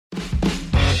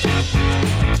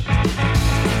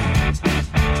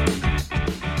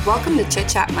Welcome to Chit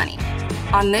Chat Money.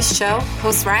 On this show,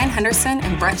 hosts Ryan Henderson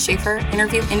and Brett Schaefer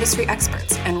interview industry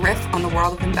experts and riff on the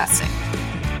world of investing.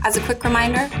 As a quick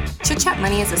reminder, Chit Chat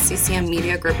Money is a CCM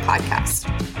Media Group podcast.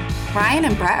 Ryan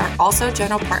and Brett are also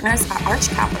general partners at Arch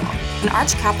Capital, and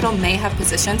Arch Capital may have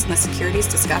positions in the securities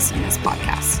discussed in this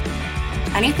podcast.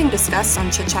 Anything discussed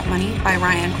on Chit Chat Money by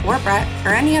Ryan or Brett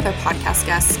or any other podcast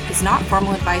guests is not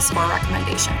formal advice or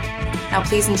recommendation. Now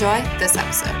please enjoy this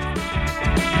episode.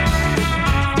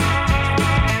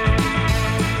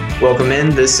 Welcome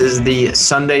in. This is the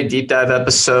Sunday deep dive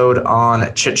episode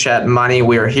on Chit Chat Money.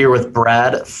 We are here with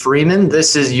Brad Freeman.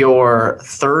 This is your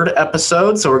third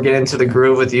episode, so we're getting into the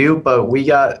groove with you. But we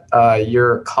got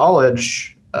your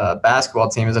college basketball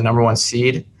team as a number one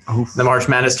seed in the March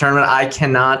Madness tournament. I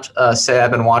cannot say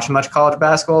I've been watching much college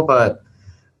basketball, but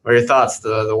what are your thoughts?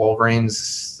 The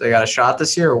Wolverines, they got a shot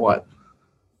this year or what?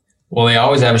 Well, they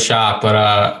always have a shot, but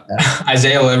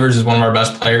Isaiah Livers is one of our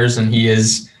best players, and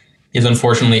he's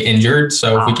unfortunately injured.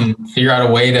 So if we can figure out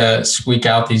a way to squeak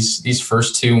out these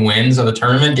first two wins of the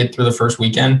tournament, get through the first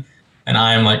weekend, and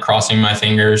I am like crossing my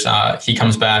fingers. He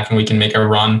comes back and we can make a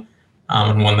run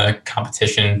and when the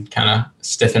competition kind of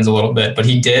stiffens a little bit. But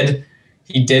he did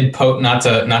not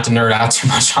to nerd out too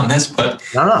much on this, but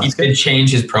he did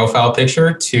change his profile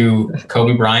picture to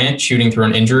Kobe Bryant shooting through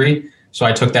an injury. So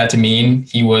I took that to mean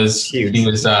he was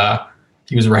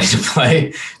ready to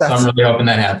play. So I'm really hoping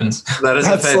that happens. That's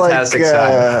a fantastic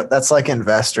sign. That's like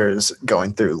investors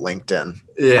going through LinkedIn.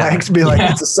 Yeah. I have to be like,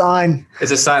 it's a sign.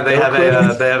 It's a sign. They have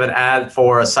an ad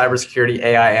for a cybersecurity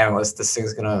AI analyst. This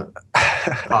thing's gonna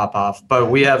pop off.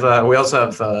 But we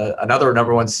also have another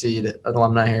number one seed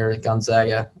alumni here,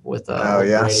 Gonzaga, with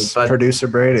Brady. But, producer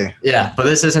Brady. Yeah, but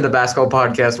this isn't a basketball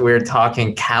podcast. We're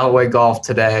talking Callaway Golf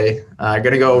today.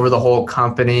 Gonna go over the whole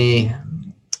company.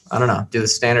 I don't know, do the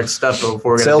standard stuff, but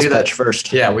before we're going to do that. Sales pitch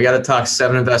first. Yeah, we got to talk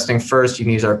 7 Investing first. You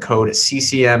can use our code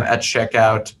CCM at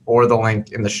checkout or the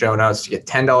link in the show notes to get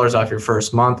 $10 off your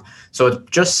first month. So it's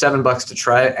just $7 to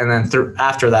try it. And then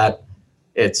after that,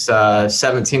 it's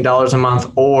 $17 a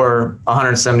month or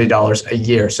 $170 a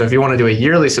year. So if you want to do a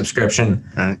yearly subscription,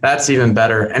 That's even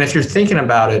better. And if you're thinking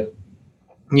about it,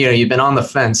 you've been on the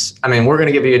fence. I mean, we're going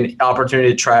to give you an opportunity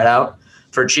to try it out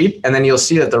for cheap. And then you'll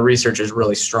see that the research is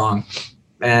really strong.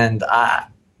 And I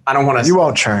don't want to. You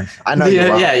won't churn. I know you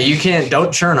won't. Yeah, you can't.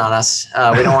 Don't churn on us.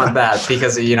 We don't want that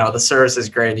because the service is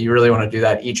great. You really want to do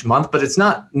that each month, but it's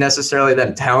not necessarily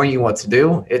them telling you what to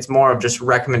do. It's more of just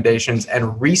recommendations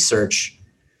and research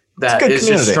that is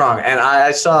just strong. And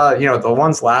I saw the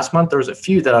ones last month. There was a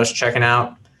few that I was checking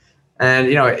out, and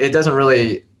it doesn't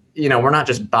really we're not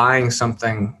just buying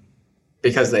something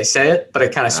because they say it, but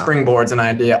it kind of springboards an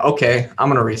idea. Okay, I'm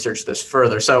going to research this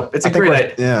further. So it's a great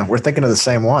idea. Yeah, we're thinking of the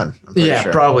same one. Yeah,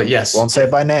 sure. Probably, yes. Won't say it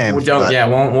by name.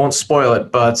 Won't spoil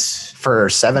it, but for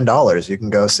 $7, you can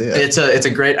go see it. It's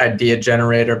a great idea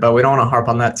generator, but we don't want to harp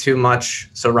on that too much.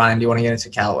 So Ryan, do you want to get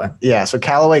into Callaway? Yeah, so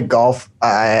Callaway Golf,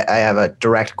 I have a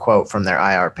direct quote from their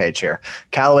IR page here.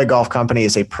 Callaway Golf Company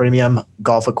is a premium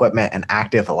golf equipment and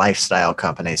active lifestyle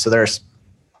company. So there's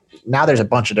a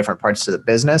bunch of different parts to the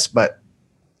business, but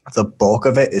the bulk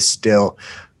of it is still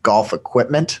golf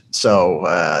equipment. So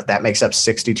that makes up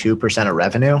 62% of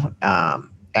revenue.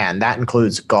 And that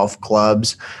includes golf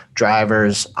clubs,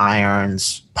 drivers,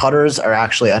 irons. Putters are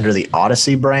actually under the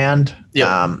Odyssey brand. Yes.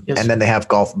 And then they have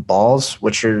golf balls,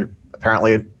 which are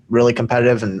apparently really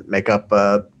competitive and make up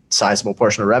a sizable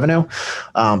portion of revenue.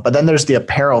 But then there's the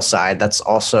apparel side.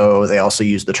 They also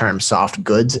use the term soft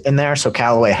goods in there. So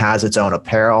Callaway has its own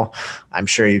apparel. I'm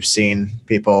sure you've seen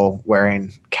people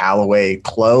wearing Callaway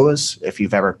clothes if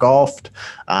you've ever golfed.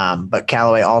 But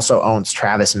Callaway also owns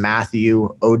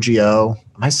TravisMathew, OGO.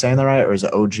 Am I saying that right? Or is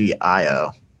it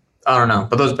OGIO? I don't know.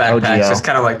 But those backpacks,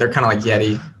 they're kind of like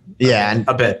Yeti. Yeah.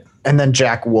 A bit. And then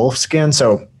Jack Wolfskin.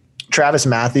 So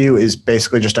TravisMathew is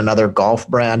basically just another golf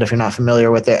brand if you're not familiar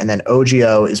with it. And then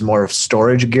OGO is more of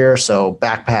storage gear. So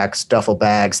backpacks, duffel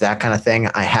bags, that kind of thing.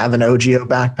 I have an OGO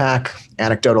backpack,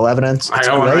 anecdotal evidence. I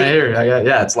got one right here.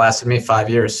 It's lasted me 5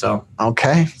 years. So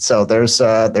okay. So there's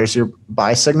your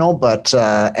buy signal. But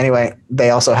anyway, they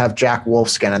also have Jack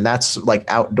Wolfskin, and that's like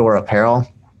outdoor apparel.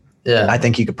 Yeah, I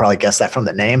think you could probably guess that from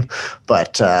the name,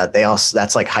 but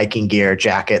that's like hiking gear,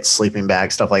 jackets, sleeping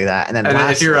bags, stuff like that. And then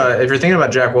if you're thinking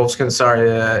about Jack Wolfskin,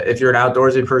 if you're an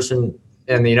outdoorsy person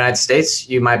in the United States,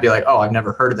 you might be like, oh, I've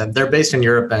never heard of them. They're based in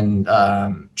Europe and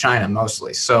China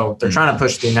mostly, so they're trying to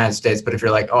push the United States. But if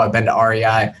you're like, oh, I've been to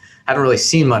REI, haven't really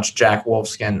seen much Jack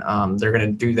Wolfskin. They're going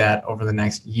to do that over the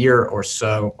next year or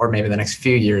so, or maybe the next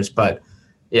few years, but.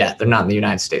 Yeah, they're not in the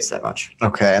United States that much.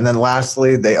 Okay, and then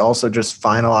lastly, they also just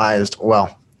finalized.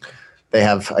 Well, they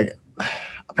have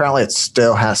apparently it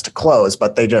still has to close,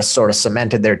 but they just sort of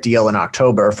cemented their deal in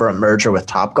October for a merger with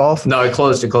Topgolf. No, it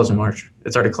closed in March.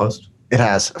 It's already closed. It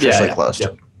has officially closed.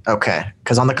 Yep. Okay.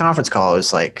 Because on the conference call, it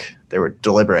was like they were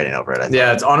deliberating over it. I think.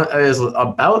 Yeah, it was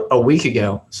about a week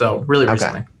ago. So really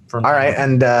recently. All right.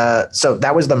 And so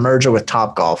that was the merger with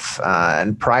Topgolf.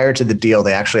 And prior to the deal,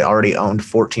 they actually already owned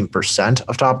 14%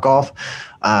 of Topgolf.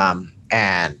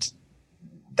 And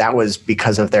that was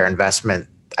because of their investment.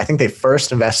 I think they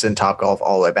first invested in Topgolf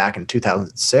all the way back in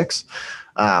 2006.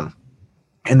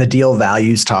 And the deal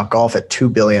values Topgolf at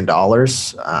 $2 billion.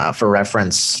 For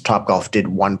reference, Topgolf did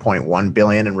 $1.1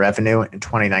 billion in revenue in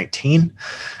 2019.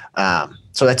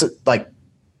 So that's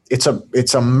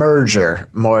it's a merger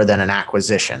more than an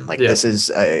acquisition. This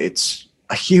is it's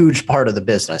a huge part of the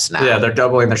business now. Yeah, they're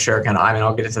doubling their share count. I mean,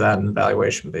 I'll get into that in the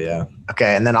valuation, but yeah.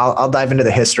 Okay, and then I'll dive into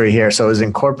the history here. So it was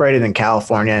incorporated in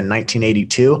California in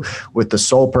 1982 with the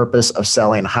sole purpose of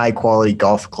selling high-quality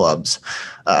golf clubs.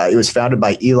 It was founded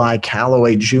by Eli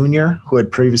Callaway Jr., who had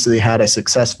previously had a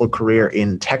successful career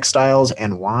in textiles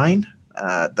and wine.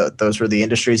 Those were the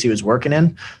industries he was working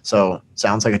in. So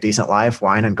sounds like a decent life,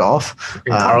 wine and golf.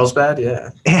 In Carlsbad, yeah.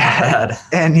 Yeah.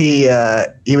 And he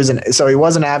was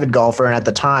an avid golfer. And at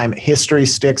the time, History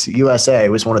Sticks USA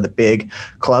was one of the big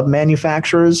club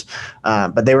manufacturers.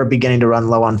 But they were beginning to run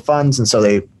low on funds. And so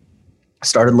they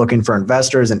started looking for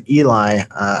investors. And Eli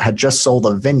had just sold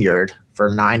a vineyard for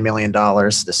 $9 million.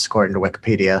 This is according to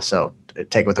Wikipedia. So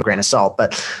take it with a grain of salt.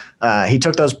 But he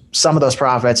took some of those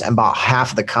profits and bought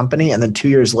half of the company, and then 2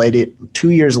 years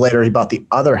later, he bought the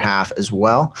other half as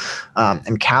well.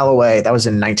 And Callaway, that was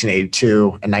in 1982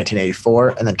 and 1984,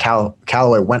 and then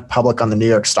Callaway went public on the New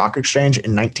York Stock Exchange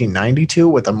in 1992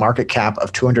 with a market cap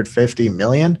of $250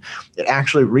 million. It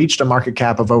actually reached a market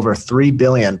cap of over $3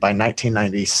 billion by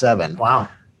 1997. Wow!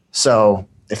 So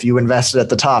if you invested at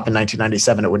the top in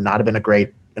 1997, it would not have been a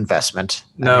great investment.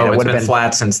 No, it's been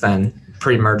flat since then.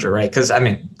 Pre-merger, right? Because I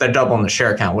mean, they're doubling the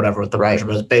share count, whatever, with the merger,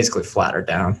 but it's basically flatter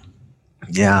down.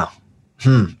 Yeah.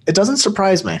 It doesn't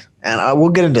surprise me, and we'll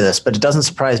get into this, but it doesn't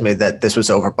surprise me that this was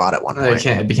overbought at one point.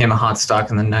 It became a hot stock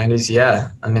in the 90s.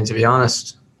 Yeah, I mean, to be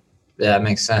honest, yeah, it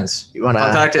makes sense. You want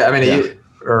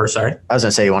to? Sorry. I was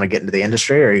gonna say, you want to get into the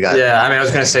industry, or you got? Yeah, I mean, I was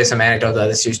gonna say some anecdote that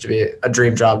this used to be a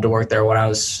dream job to work there when I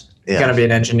was going to be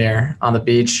an engineer on the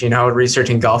beach,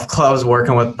 researching golf clubs,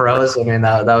 working with pros. I mean,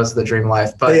 that was the dream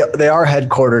life. But they are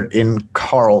headquartered in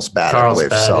Carlsbad, I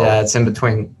believe. So. Yeah, it's in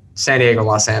between San Diego and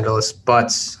Los Angeles.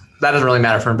 But that doesn't really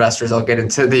matter for investors. I'll get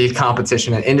into the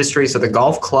competition and industry. So the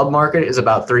golf club market is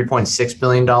about $3.6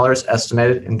 billion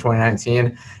estimated in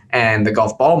 2019. And the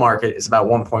golf ball market is about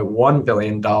 $1.1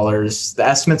 billion. The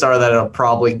estimates are that it'll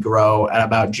probably grow at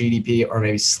about GDP or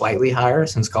maybe slightly higher,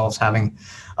 since golf's having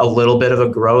a little bit of a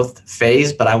growth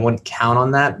phase, but I wouldn't count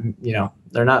on that.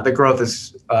 They're not, the growth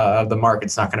is of the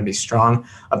market's not going to be strong.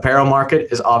 Apparel market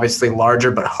is obviously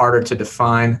larger, but harder to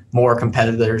define. More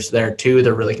competitors there too.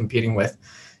 They're really competing with,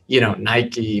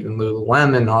 Nike, even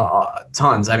Lululemon,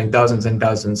 tons. I mean, dozens and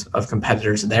dozens of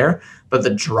competitors there. But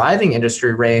the driving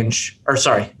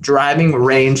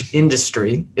range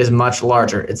industry is much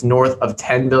larger. It's north of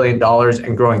 $10 billion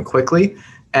and growing quickly.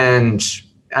 And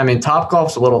I mean,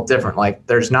 Topgolf's a little different. Like,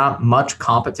 there's not much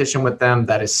competition with them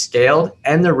that is scaled,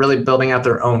 and they're really building out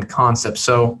their own concept.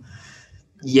 So,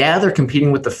 yeah, they're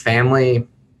competing with the family,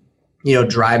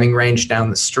 driving range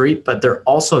down the street, but they're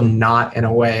also not in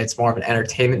a way. It's more of an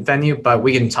entertainment venue, but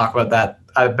we can talk about that.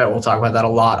 I bet we'll talk about that a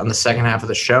lot on the second half of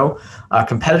the show.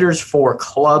 Competitors for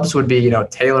clubs would be,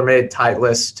 TaylorMade,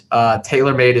 Titleist.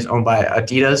 TaylorMade is owned by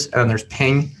Adidas, and then there's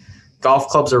Ping. Golf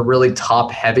clubs are really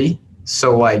top heavy.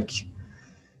 So,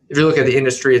 if you look at the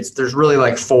industry, there's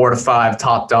really 4 to 5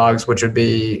 top dogs, which would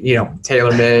be,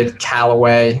 TaylorMade,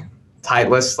 Callaway,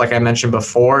 Titleist, like I mentioned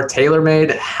before.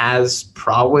 TaylorMade has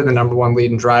probably the number one lead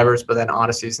in drivers, but then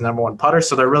Odyssey's the number one putter.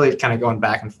 So they're really kind of going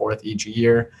back and forth each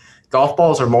year. Golf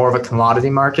balls are more of a commodity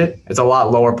market. It's a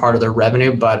lot lower part of their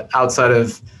revenue, but outside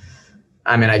of,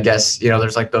 I mean, I guess,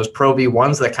 there's those Pro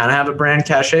V1s that kind of have a brand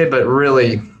cachet, but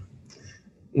really,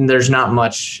 there's not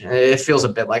much. It feels a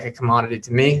bit like a commodity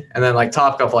to me. And then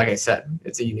Topgolf, like I said,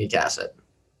 it's a unique asset.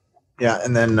 Yeah.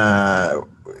 And then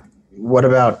what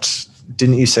about,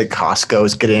 didn't you say Costco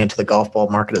is getting into the golf ball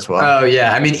market as well? Oh,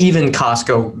 yeah. I mean, even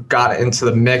Costco got into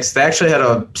the mix. They actually had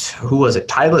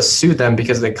Titleist sued them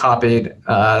because they copied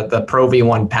the Pro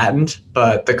V1 patent,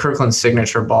 but the Kirkland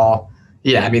signature ball,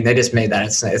 yeah, I mean, they just made that.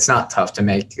 It's not tough to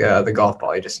make the golf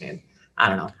ball. You just need, I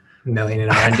don't know, million in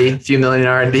R&D, a few million in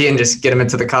R&D, and just get them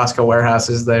into the Costco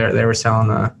warehouses. They were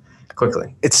selling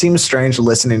quickly. It seems strange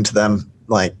listening to them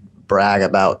brag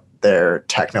about their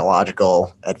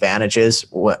technological advantages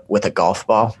with a golf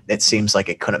ball, it seems like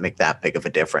it couldn't make that big of a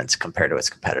difference compared to its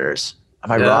competitors.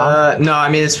 Am I wrong? No, I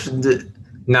mean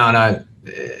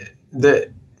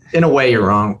in a way you're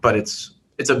wrong, but it's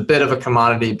a bit of a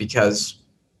commodity because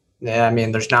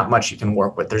there's not much you can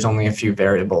work with. There's only a few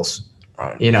variables,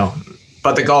 Right.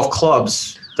 But the golf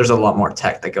clubs, there's a lot more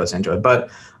tech that goes into it.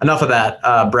 But enough of that.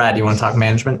 Brad, you want to talk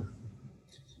management?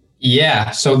 Yeah,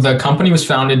 so the company was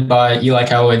founded by Eli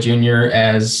Callaway Jr.,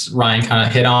 as Ryan kind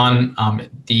of hit on.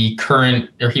 He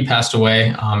passed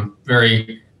away,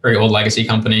 very, very old legacy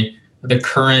company. The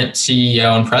current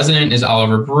CEO and president is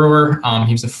Oliver Brewer.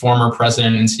 He was the former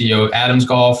president and CEO of Adams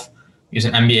Golf. He was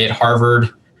an MBA at Harvard.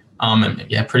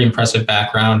 Pretty impressive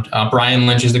background. Brian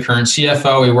Lynch is the current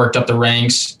CFO. He worked up the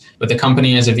ranks with the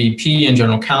company as a VP and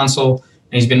general counsel,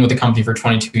 and he's been with the company for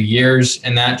 22 years.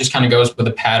 And that just kind of goes with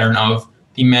a pattern of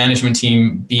the management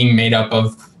team being made up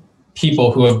of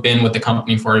people who have been with the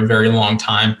company for a very long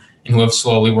time and who have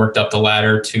slowly worked up the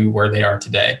ladder to where they are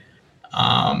today.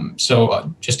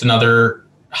 Just another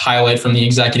highlight from the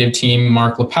executive team,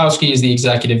 Mark Lepowski is the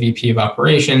executive VP of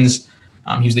operations.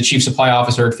 He was the chief supply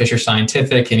officer at Fisher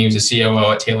Scientific, and he was a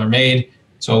COO at TaylorMade.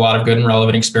 So a lot of good and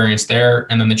relevant experience there.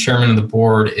 And then the chairman of the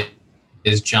board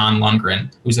is John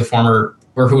Lundgren, who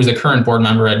was the current board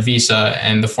member at Visa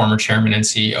and the former chairman and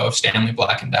CEO of Stanley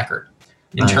Black & Decker.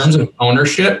 In terms of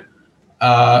ownership,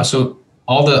 I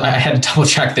had to double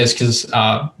check this because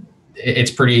it's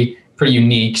pretty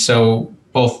unique. So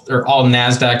all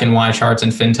NASDAQ and YCharts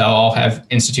and FinTel all have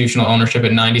institutional ownership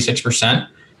at 96%,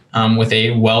 with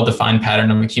a well-defined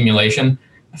pattern of accumulation.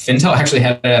 FinTel actually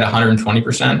had it at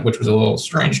 120%, which was a little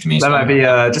strange to me. That might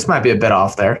be a bit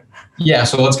off there. Yeah,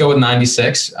 so let's go with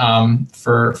 96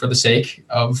 for the sake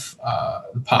of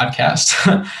the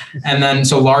podcast. And then,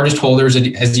 so largest holders,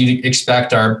 as you'd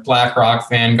expect, are BlackRock,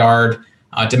 Vanguard,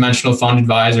 Dimensional Fund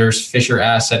Advisors, Fisher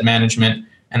Asset Management.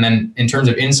 And then in terms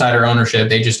of insider ownership,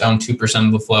 they just own 2%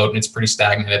 of the float, and it's pretty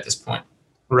stagnant at this point.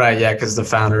 Right, yeah, because the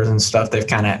founders and stuff, they've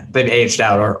aged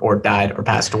out or died or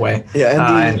passed away.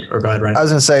 Yeah, or go ahead, Ryan. I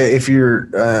was going to say, if you're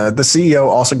the CEO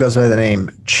also goes by the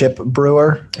name Chip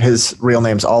Brewer. His real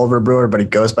name's Oliver Brewer, but he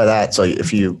goes by that. So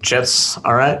if you Chips,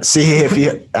 all right.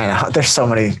 I know there's so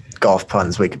many golf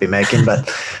puns we could be making, but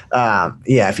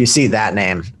if you see that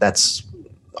name, that's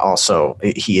also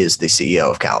he is the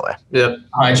CEO of Callaway. Yep,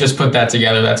 I just put that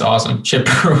together. That's awesome, Chip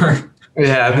Brewer.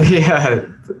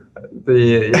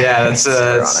 That's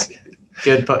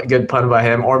good pun by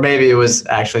him, or maybe it was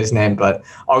actually his name, but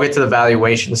I'll get to the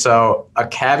valuation. So a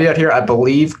caveat here, I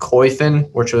believe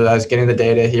Koyfin, which I was getting the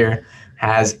data here,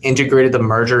 has integrated the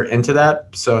merger into that.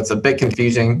 So it's a bit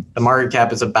confusing. The market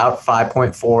cap is about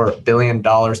 $5.4 billion.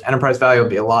 Enterprise value will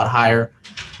be a lot higher,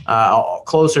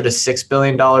 closer to $6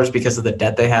 billion because of the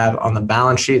debt they have on the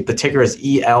balance sheet. The ticker is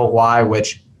ELY,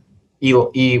 which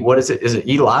what is it? Is it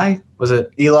Eli? Was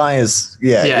it Eli?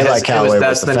 Eli Callaway.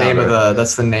 That's the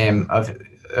name of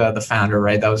the founder,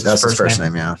 right? That was his first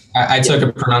name. Yeah. I took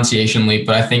a pronunciation leap,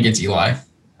 but I think it's Eli.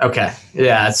 Okay.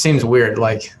 Yeah, it seems weird,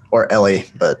 or Ellie,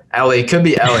 but Ellie could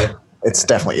be Ellie. It's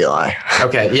definitely Eli.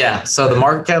 Okay. Yeah. So the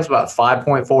market cap is about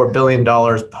 $5.4 billion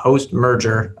post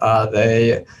merger.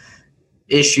 They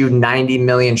issued 90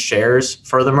 million shares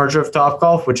for the merger of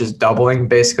Topgolf, which is doubling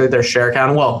basically their share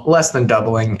count. Well, less than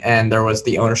doubling. And there was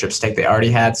the ownership stake they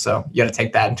already had. So you got to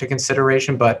take that into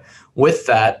consideration. But with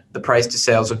that, the price to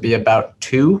sales would be about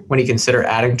 2 when you consider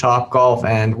adding Topgolf.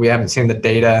 And we haven't seen the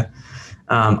data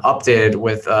updated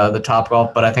with the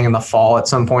Topgolf, but I think in the fall at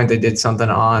some point they did something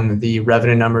on the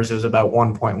revenue numbers. It was about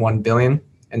 1.1 billion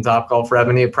in Topgolf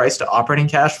revenue. Price to operating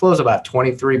cash flow is about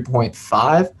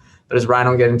 23.5. But as Ryan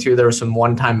will get into, there were some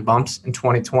one-time bumps in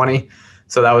 2020.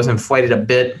 So that was inflated a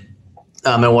bit.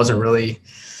 It wasn't really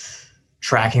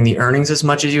tracking the earnings as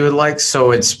much as you would like.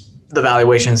 So the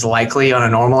valuation is likely on a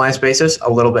normalized basis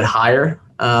a little bit higher.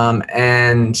 So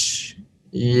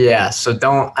you're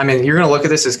going to look at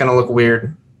this, it's going to look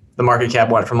weird. The market cap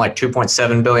went from like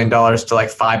 $2.7 billion to like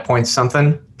 5 point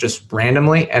something just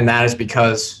randomly. And that is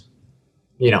because,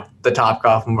 the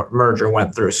Topgolf merger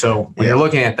went through. So when you're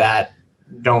looking at that,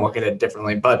 don't look at it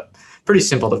differently, but pretty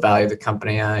simple to value the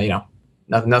company.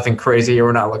 Nothing crazy.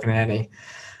 We're not looking at any,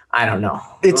 I don't know.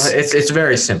 It's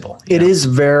very simple. It is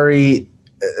very,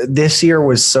 this year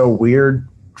was so weird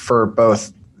for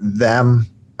both them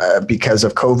because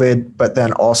of COVID, but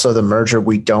then also the merger.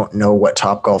 We don't know what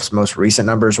Topgolf's most recent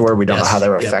numbers were. We don't know how they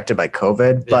were affected by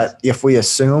COVID. Yes. But if we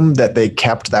assume that they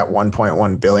kept that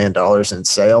 $1.1 billion in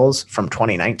sales from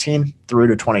 2019 through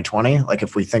to 2020, like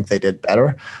if we think they did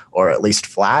better or at least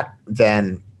flat,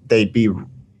 then they'd be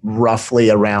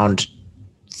roughly around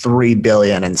 $3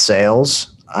 billion in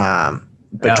sales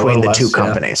between the less, two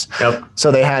companies. Yep.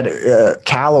 So they had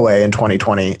Callaway in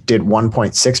 2020 did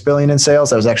 1.6 billion in sales.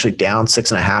 That was actually down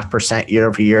 6.5% year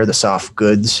over year. The soft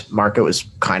goods market was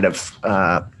kind of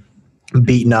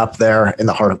beaten up there in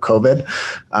the heart of COVID.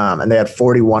 And they had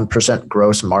 41%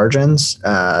 gross margins.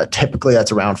 Typically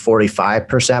that's around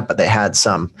 45%, but they had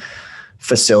some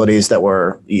facilities that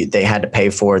they had to pay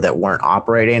for that weren't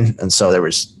operating. And so there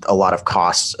was a lot of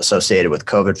costs associated with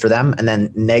COVID for them. And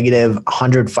then negative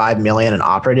 105 million in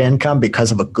operating income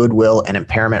because of a goodwill and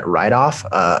impairment write-off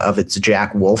of its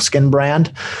Jack Wolfskin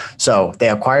brand. So they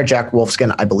acquired Jack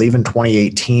Wolfskin, I believe in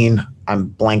 2018. I'm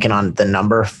blanking on the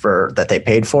number that they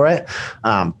paid for it.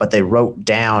 But they wrote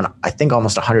down, I think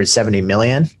almost 170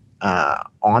 million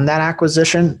on that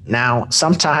acquisition. Now,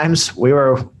 sometimes we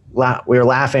were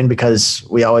laughing because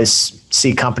we always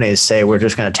see companies say we're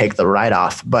just going to take the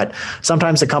write-off, but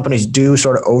sometimes the companies do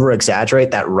sort of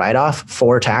over-exaggerate that write-off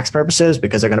for tax purposes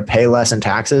because they're going to pay less in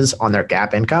taxes on their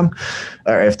GAAP income,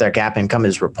 or if their GAAP income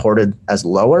is reported as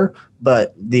lower.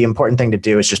 But the important thing to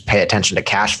do is just pay attention to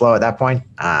cash flow at that point,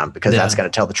 because that's going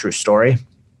to tell the true story.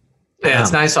 Yeah,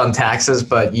 it's nice on taxes,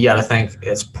 but you got to think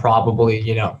it's probably,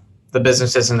 the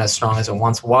business isn't as strong as it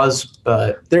once was,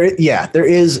 but there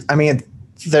is, I mean,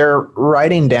 they're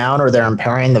writing down or they're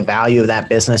impairing the value of that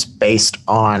business based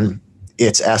on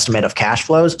its estimate of cash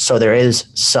flows. So there is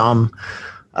some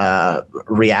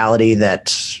reality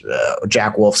that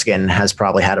Jack Wolfskin has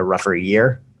probably had a rougher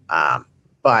year.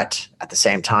 But at the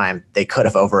same time, they could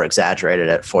have over-exaggerated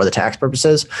it for the tax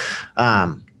purposes.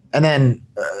 And then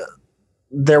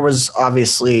there was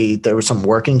some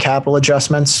working capital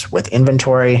adjustments with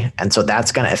inventory. And so that's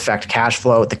going to affect cash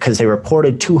flow because they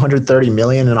reported 230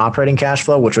 million in operating cash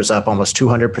flow, which was up almost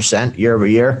 200% year over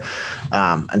year.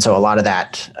 And so a lot of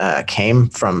that came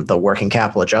from the working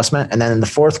capital adjustment. And then in the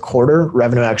fourth quarter,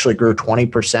 revenue actually grew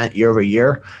 20% year over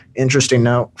year. Interesting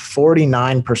note,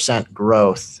 49%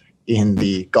 growth in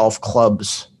the golf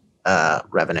clubs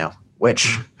revenue,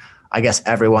 which I guess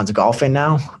everyone's golfing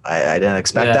now. I didn't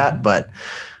expect that, but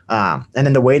and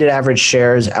then the weighted average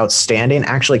shares outstanding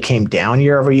actually came down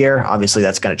year over year. Obviously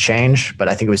that's going to change, but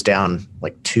I think it was down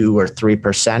like 2 or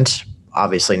 3%.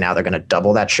 Obviously now they're going to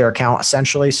double that share count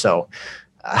essentially. So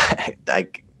the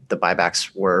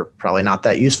buybacks were probably not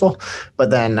that useful, but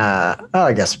then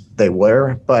I guess they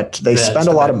were, but they spend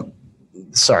a lot of,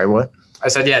 sorry, what? I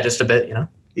said, just a bit,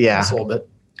 Yeah. Just a little bit.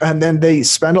 And then they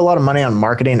spend a lot of money on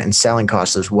marketing and selling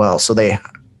costs as well. So they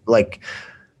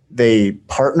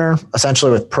partner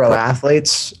essentially with pro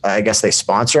athletes. I guess they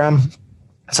sponsor them.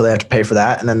 So they have to pay for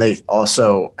that. And then they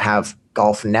also have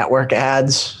golf network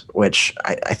ads, which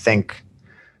I think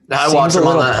seems a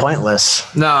little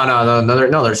pointless. No,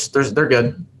 they're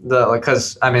good.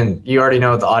 Because I mean, you already know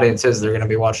what the audience is. They're going to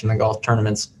be watching the golf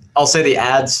tournaments. I'll say the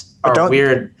ads are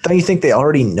weird. Don't you think they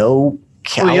already know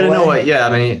Callaway? Well, you gotta know what.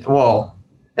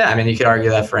 Yeah, I mean, you could argue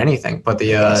that for anything, but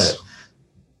they got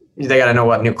to know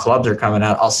what new clubs are coming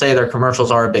out. I'll say their commercials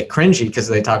are a bit cringy because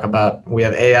they talk about we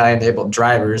have AI-enabled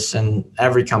drivers, and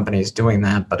every company is doing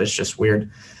that, but it's just weird.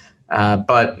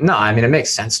 But no, I mean, it makes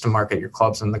sense to market your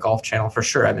clubs on the Golf Channel for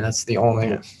sure. I mean, it's the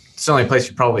only place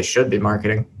you probably should be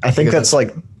marketing. I think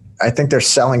their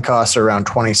selling costs are around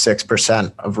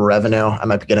 26% of revenue. I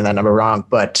might be getting that number wrong,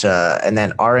 but and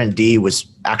then R&D was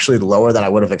actually lower than I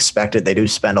would have expected. They do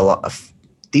spend a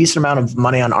decent amount of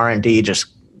money on R&D, just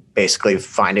basically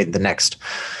finding the next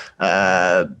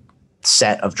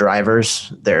set of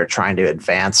drivers they're trying to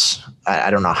advance.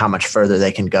 I don't know how much further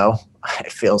they can go.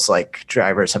 It feels like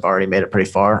drivers have already made it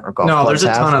pretty far. Or golf there's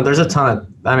a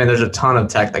ton of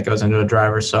tech that goes into a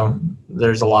driver. So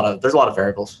there's a lot of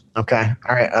variables. Okay.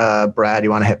 All right. Brad,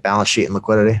 you want to hit balance sheet and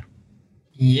liquidity?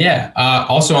 Yeah.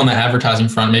 Also on the advertising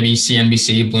front, maybe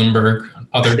CNBC, Bloomberg,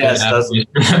 other good avenues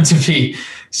for them to be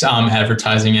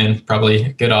advertising in, probably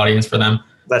a good audience for them.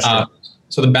 That's true.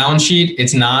 So the balance sheet,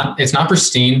 it's not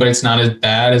pristine, but it's not as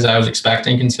bad as I was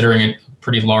expecting considering a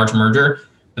pretty large merger.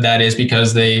 But that is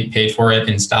because they paid for it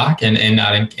in stock and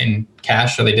not in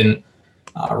cash, so they didn't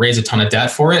raise a ton of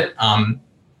debt for it.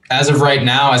 As of right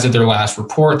now, as of their last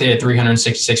report, they had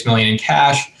 366 million in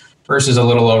cash versus a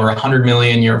little over 100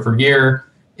 million year over year.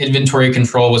 Inventory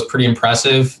control was pretty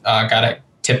impressive. Got to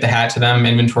tip the hat to them.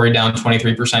 Inventory down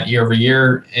 23% year over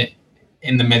year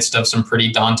in the midst of some pretty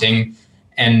daunting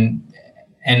and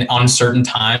uncertain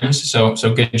times. So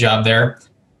good job there.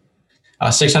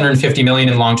 650 million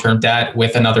in long-term debt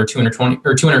with another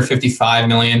 255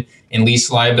 million in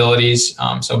lease liabilities.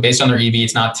 So based on their EV,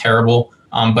 it's not terrible,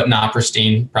 but not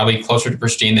pristine. Probably closer to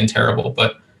pristine than terrible,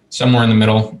 but somewhere in the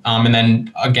middle. And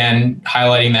then again,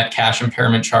 highlighting that cash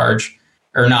impairment charge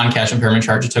or non-cash impairment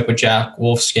charge it took with Jack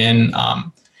Wolfskin.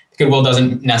 goodwill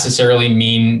doesn't necessarily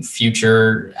mean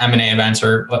future M&A events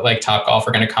or like Topgolf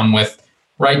are going to come with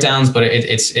write-downs, but it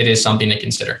is something to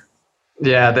consider.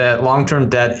 Yeah, that long-term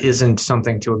debt isn't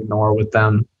something to ignore with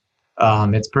them.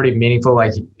 It's pretty meaningful.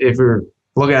 Like if you're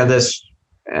looking at this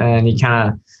and you kind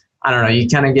of, I don't know, you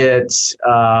kind of get,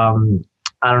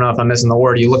 I don't know if I'm missing the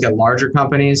word. You look at larger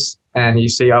companies and you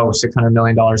see, $600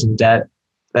 million in debt.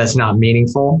 That's not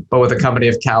meaningful. But with a company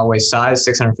of Callaway's size,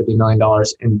 $650 million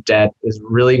in debt is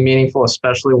really meaningful,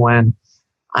 especially when,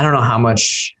 I don't know how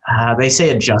much, they say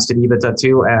adjusted EBITDA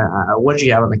too. What did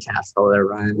you have on the cash flow there,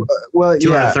 Ryan? Well,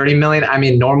 $230 million. I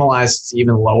mean, normalized, it's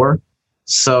even lower.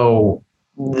 So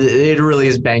it really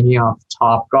is banking off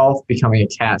Topgolf becoming a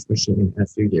cash machine in a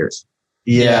few years.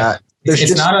 Yeah.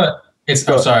 It's not an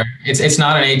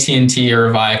AT&T or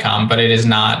a Viacom, but it is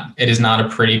not a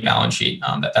pretty balance sheet.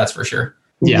 That's for sure.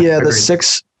 Yeah. The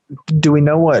six. Do we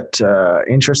know what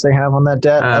interest they have on that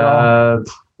debt at all?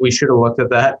 We should have looked at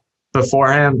that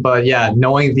beforehand, but yeah,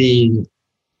 knowing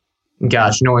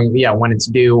when it's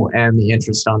due and the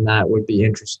interest on that would be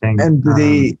interesting. And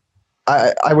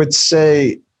I would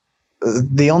say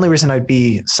the only reason I'd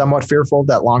be somewhat fearful of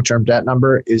that long-term debt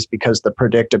number is because the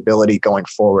predictability going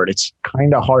forward. It's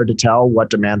kind of hard to tell what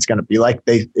demand's going to be like.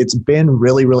 It's been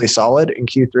really, really solid in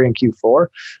Q3 and Q4,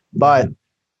 but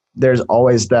there's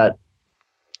always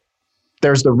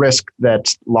there's the risk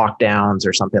that lockdowns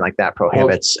or something like that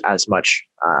prohibits as much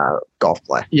golf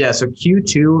play. Yeah, so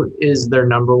Q2 is their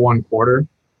number one quarter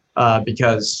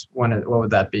because what would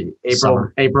that be?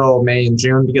 April, May, and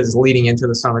June, because it's leading into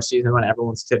the summer season when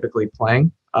everyone's typically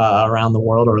playing around the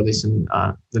world, or at least in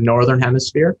the northern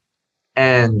hemisphere.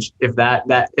 And if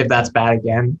that's bad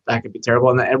again, that could be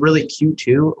terrible. And really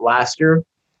Q2 last year,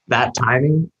 that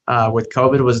timing with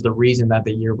COVID was the reason that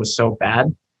the year was so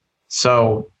bad.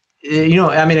 So,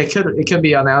 I mean, it could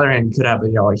be, on the other hand, you could have a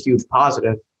huge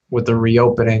positive with the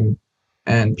reopening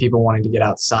and people wanting to get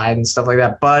outside and stuff like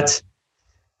that. But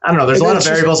I don't know. There's a lot of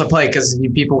variables at play because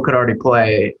people could already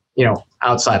play,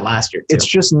 outside last year too. It's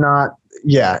just not.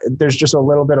 Yeah, there's just a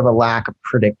little bit of a lack of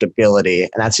predictability,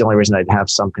 and that's the only reason I'd have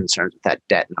some concerns with that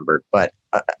debt number. But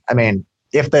I mean,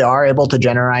 if they are able to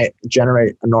generate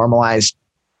a normalized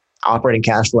operating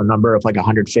cash flow number of like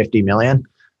 150 million.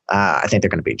 I think they're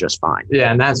going to be just fine.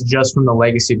 Yeah, and that's just from the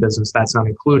legacy business. That's not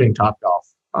including Topgolf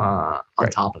on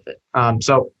top of it.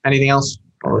 So anything else?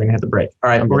 Or we're going to hit the break. All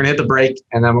right, we're going to hit the break,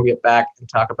 and then we'll get back and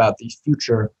talk about the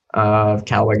future of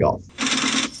Callaway Golf.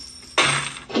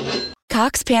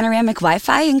 Cox Panoramic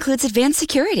Wi-Fi includes advanced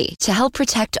security to help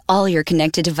protect all your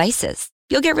connected devices.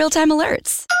 You'll get real-time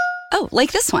alerts. Oh,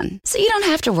 like this one, so you don't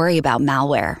have to worry about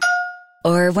malware.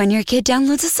 Or when your kid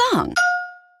downloads a song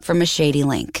from a shady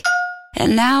link.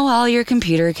 And now all your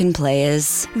computer can play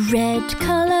is red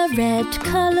color,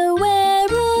 where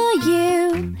are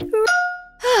you?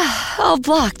 all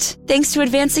blocked, thanks to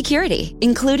advanced security,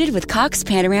 included with Cox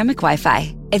Panoramic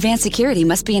Wi-Fi. Advanced security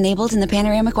must be enabled in the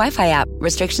Panoramic Wi-Fi app.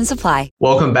 Restrictions apply.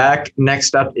 Welcome back.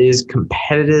 Next up is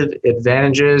competitive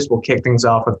advantages. We'll kick things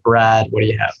off with Brad. What do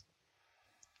you have?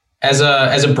 As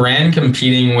a brand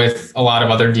competing with a lot of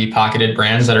other deep-pocketed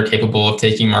brands that are capable of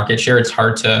taking market share, it's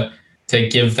hard to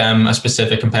give them a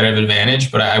specific competitive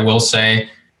advantage. But I will say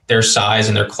their size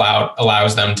and their clout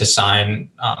allows them to sign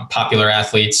popular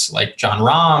athletes like Jon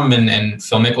Rahm and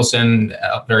Phil Mickelson,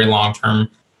 a very long-term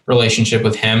relationship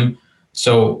with him.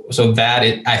 So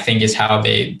that I think is how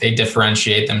they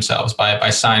differentiate themselves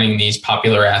by signing these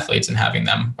popular athletes and having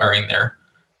them wearing their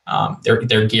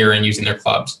gear and using their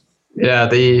clubs. Yeah,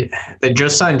 they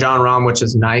just signed Jon Rahm, which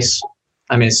is nice.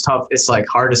 I mean, it's tough. It's like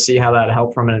hard to see how that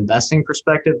helped from an investing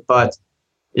perspective, but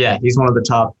yeah, he's one of the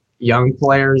top young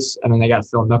players. I mean, they got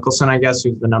Phil Mickelson, I guess,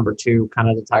 who's the number 2, kind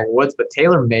of the Tiger Woods. But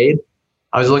TaylorMade,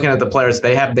 I was looking at the players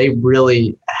they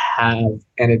really have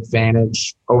an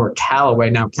advantage over Callaway.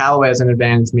 Now, Callaway has an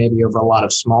advantage maybe over a lot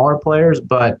of smaller players,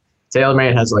 but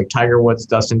TaylorMade has like Tiger Woods,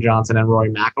 Dustin Johnson, and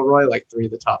Rory McIlroy, like 3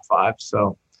 of the top 5.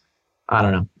 So I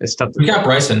don't know. It's tough to. We got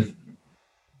Bryson.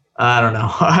 I don't know.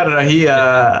 I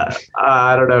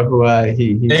don't know who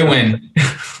they win.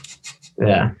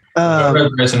 Yeah.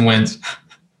 Bryson wins.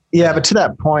 Yeah, but to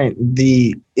that point,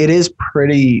 it is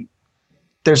pretty.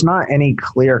 There's not any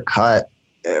clear cut.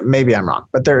 Maybe I'm wrong,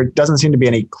 but there doesn't seem to be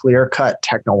any clear cut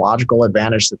technological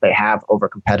advantage that they have over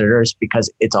competitors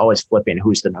because it's always flipping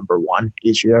who's the number 1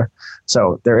 each year.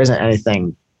 So there isn't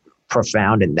anything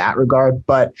profound in that regard,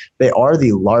 but they are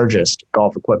the largest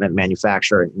golf equipment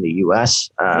manufacturer in the U.S.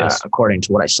 Yes. According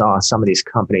to what I saw, some of these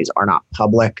companies are not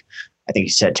public. I think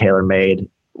you said TaylorMade.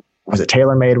 Was it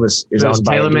TaylorMade is owned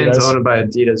by Adidas? TaylorMade's owned by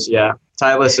Adidas, yeah.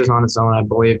 Titleist is on its own, I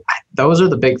believe. Those are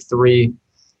the big 3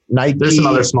 Nike. There's some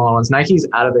other smaller ones. Nike's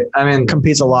out of it. I mean,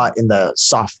 competes a lot in the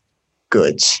soft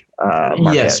goods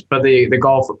market. Yes, but the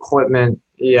golf equipment,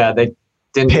 yeah, they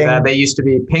didn't do that. They used to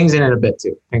be Ping's in it a bit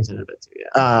too.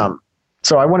 Yeah.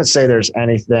 So I wouldn't say there's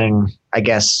anything, I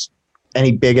guess,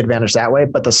 any big advantage that way,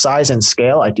 but the size and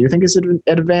scale I do think is an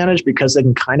advantage because they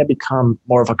can kind of become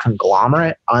more of a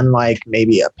conglomerate, unlike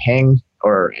maybe a Ping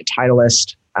or a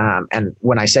Titleist. And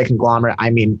when I say conglomerate, I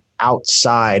mean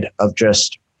outside of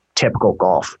just typical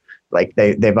golf. Like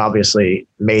they've obviously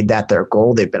made that their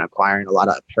goal. They've been acquiring a lot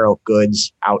of apparel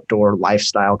goods, outdoor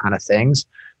lifestyle kind of things.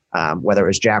 Whether it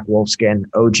was Jack Wolfskin,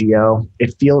 OGO,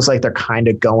 it feels like they're kind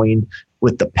of going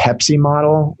with the Pepsi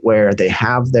model where they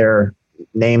have their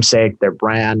namesake, their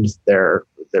brand, their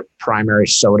primary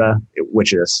soda,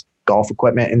 which is golf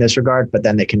equipment in this regard, but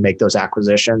then they can make those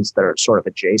acquisitions that are sort of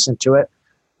adjacent to it,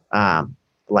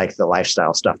 like the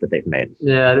lifestyle stuff that they've made.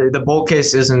 Yeah, the bull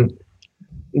case isn't,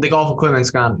 the golf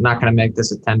equipment's not going to make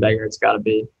this a 10-bagger. It's got to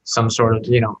be some sort of,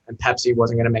 and Pepsi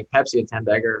wasn't going to make Pepsi a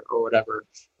 10-bagger or whatever.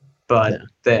 But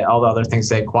all the other things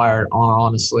they acquired,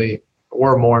 honestly,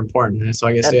 were more important. And so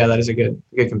I guess, that is a good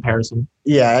comparison.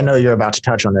 Yeah, I know you're about to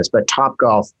touch on this, but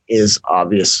Topgolf is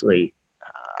obviously,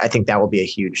 I think that will be a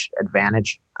huge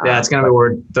advantage. Yeah, it's going to be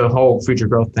where the whole future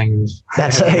growth thing is.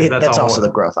 That's also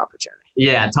the growth opportunity.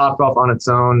 Yeah, Topgolf on its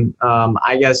own.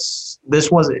 I guess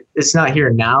it's not here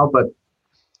now, but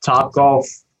Topgolf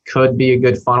could be a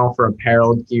good funnel for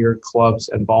apparel, gear, clubs,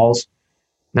 and balls.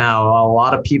 Now, a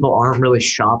lot of people aren't really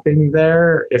shopping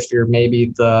there. If you're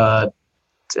maybe like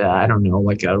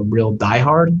a real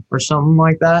diehard or something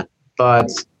like that, but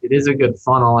it is a good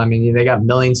funnel. I mean, they got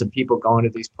millions of people going to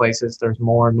these places. There's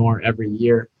more and more every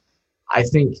year. I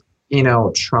think,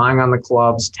 trying on the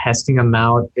clubs, testing them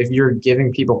out. If you're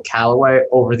giving people Callaway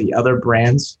over the other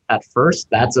brands at first,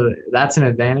 that's an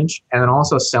advantage. And then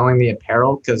also selling the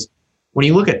apparel, because when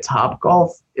you look at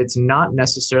Topgolf, it's not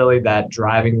necessarily that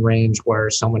driving range where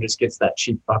someone just gets that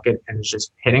cheap bucket and is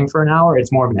just hitting for an hour.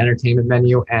 It's more of an entertainment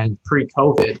venue. And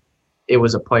pre-COVID, it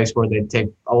was a place where they'd take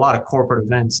a lot of corporate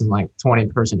events and like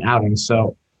 20-person outings.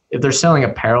 So if they're selling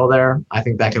apparel there, I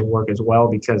think that could work as well,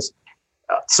 because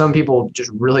some people just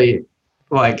really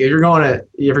like, if you're going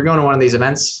to one of these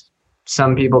events,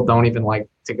 some people don't even like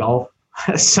to golf.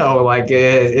 So like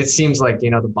it seems like,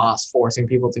 the boss forcing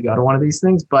people to go to one of these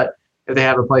things, but if they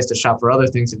have a place to shop for other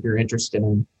things, if you're interested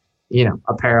in,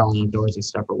 apparel and outdoorsy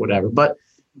stuff or whatever. But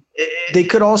they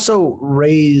could also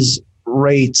raise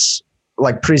rates,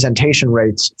 like presentation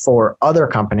rates for other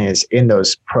companies in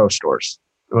those pro stores.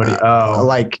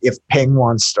 Like if Ping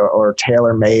wants to, or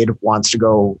TaylorMade wants to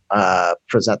go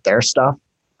present their stuff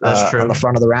on the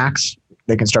front of the racks,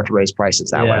 they can start to raise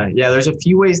prices that way. Yeah, there's a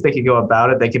few ways they could go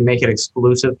about it. They could make it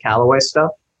exclusive Callaway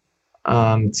stuff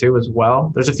too as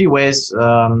well. There's a few ways,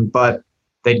 but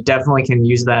they definitely can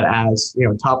use that as,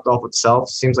 Topgolf itself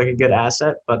seems like a good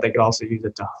asset, but they could also use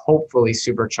it to hopefully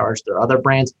supercharge their other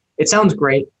brands. It sounds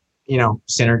great,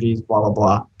 synergies, blah, blah,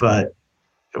 blah, but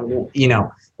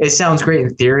it sounds great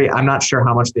in theory. I'm not sure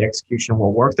how much the execution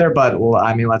will work there, but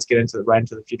let's get into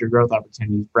the future growth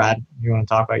opportunities. Brad, you want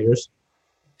to talk about yours?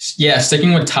 Yeah,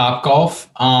 sticking with Topgolf,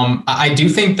 I do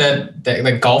think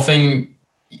that golfing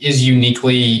is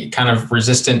uniquely kind of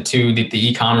resistant to the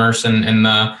e-commerce and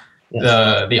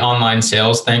the online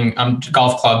sales thing.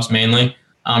 Golf clubs mainly,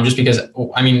 just because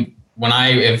when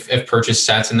I have purchased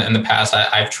sets in the past,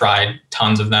 I've tried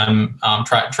tons of them,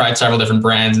 tried several different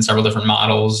brands and several different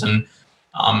models, and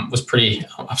was pretty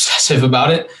obsessive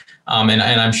about it. And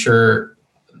I'm sure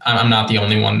I'm not the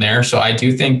only one there. So I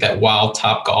do think that while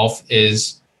Topgolf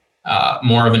is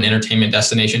more of an entertainment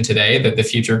destination today, that the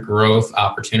future growth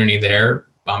opportunity there,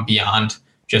 beyond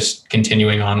just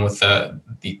continuing on with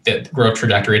the growth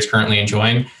trajectory it's currently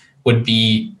enjoying, would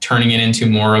be turning it into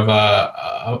more of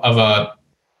a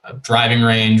driving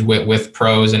range with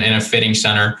pros and in a fitting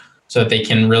center, so that they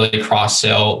can really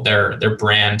cross-sell their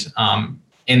brand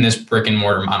in this brick and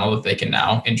mortar model that they can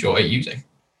now enjoy using.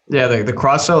 Yeah, the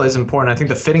cross-sell is important. I think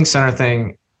the fitting center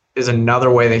thing is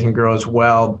another way they can grow as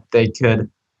well. They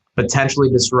could potentially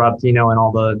disrupt, in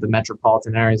all the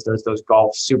metropolitan areas. There's those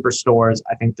golf superstores.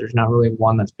 I think there's not really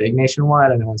one that's big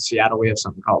nationwide. I know in Seattle we have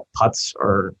something called Putts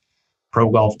or Pro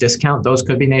Golf Discount. Those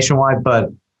could be nationwide, but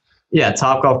yeah,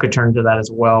 Topgolf could turn to that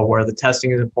as well, where the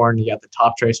testing is important. You got the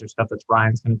Top Tracer stuff that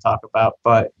Ryan's going to talk about,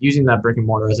 but using that brick and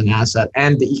mortar as an asset,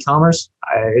 and the e-commerce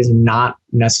is not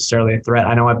necessarily a threat.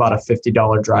 I know I bought a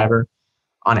 $50 driver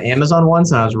on Amazon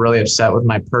once, and I was really upset with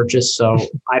my purchase. So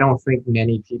I don't think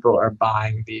many people are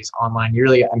buying these online. You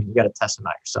got to test them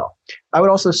out yourself. I would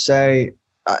also say,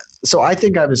 so I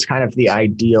think I was kind of the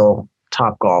ideal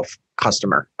Topgolf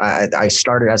customer. I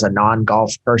started as a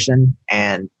non-golf person,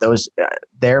 and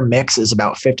their mix is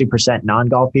about 50%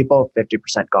 non-golf people,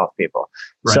 50% golf people.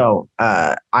 Right. So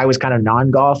I was kind of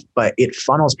non-golf, but it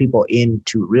funnels people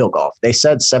into real golf. They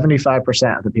said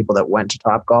 75% of the people that went to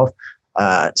Topgolf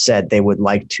said they would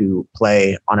like to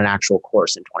play on an actual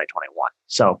course in 2021.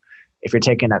 So if you're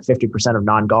taking that 50% of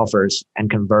non-golfers and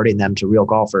converting them to real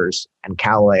golfers, and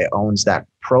Callaway owns that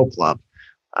pro club,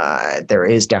 there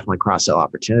is definitely cross-sell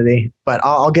opportunity. But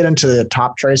I'll get into the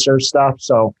Toptracer stuff.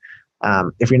 So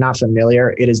if you're not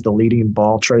familiar, it is the leading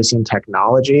ball tracing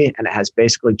technology, and it has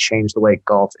basically changed the way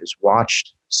golf is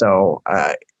watched. So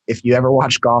if you ever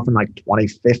watched golf in like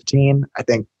 2015, I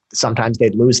think sometimes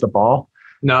they'd lose the ball.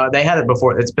 No, they had it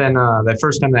before. It's been the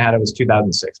first time they had it was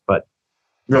 2006, but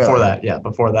before that,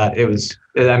 it was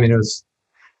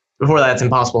before that, it's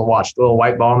impossible to watch. The little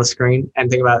white ball on the screen, and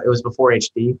think about it was before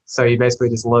HD. So you basically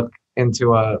just look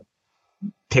into a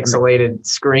pixelated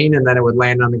screen, and then it would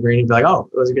land on the green and be like, oh,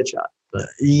 it was a good shot.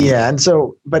 Yeah. And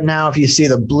so, but now if you see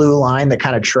the blue line that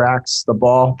kind of tracks the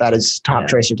ball, that is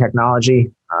Toptracer technology,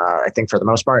 I think for the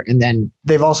most part. And then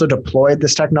they've also deployed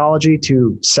this technology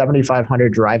to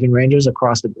 7,500 driving ranges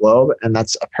across the globe. And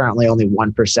that's apparently only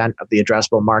 1% of the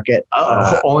addressable market.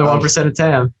 Only 1% of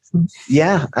TAM.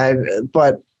 Yeah.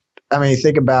 But I mean,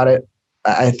 think about it.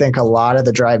 I think a lot of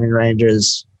the driving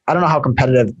ranges, I don't know how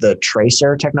competitive the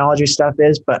tracer technology stuff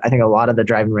is, but I think a lot of the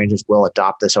driving ranges will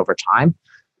adopt this over time.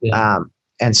 Yeah.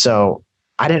 And so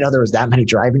I didn't know there was that many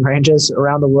driving ranges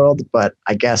around the world, but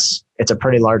I guess it's a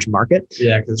pretty large market.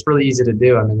 Yeah, because it's really easy to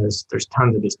do. I mean, there's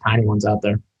tons of just tiny ones out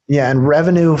there. Yeah, and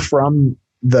revenue from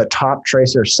the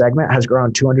Toptracer segment has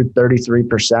grown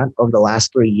 233% over the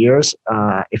last 3 years.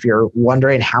 If you're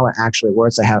wondering how it actually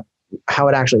works, I have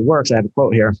a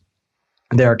quote here.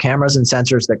 There are cameras and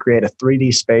sensors that create a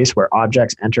 3D space where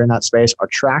objects enter in that space are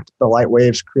tracked. The light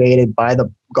waves created by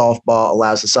the golf ball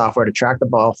allows the software to track the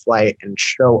ball flight and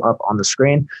show up on the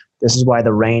screen. This is why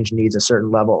the range needs a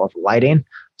certain level of lighting.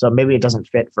 So maybe it doesn't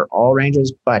fit for all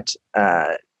ranges, but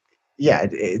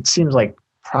it seems like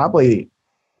probably,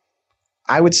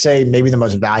 I would say maybe the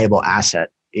most valuable asset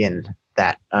in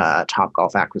that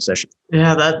Topgolf acquisition.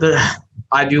 Yeah,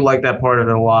 I do like that part of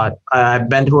it a lot. I've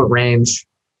been to a range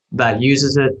that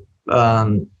uses it.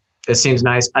 It seems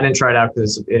nice. I didn't try it out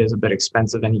because it is a bit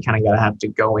expensive, and you kind of got to have to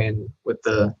go in with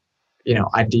the,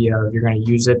 idea of you're going to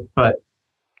use it. But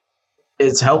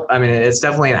it's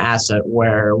definitely an asset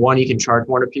where, one, you can charge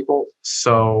more to people,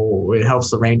 so it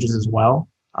helps the ranges as well.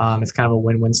 It's kind of a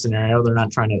win-win scenario. They're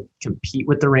not trying to compete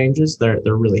with the ranges. They're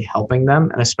really helping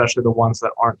them, and especially the ones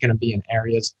that aren't going to be in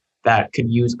areas that could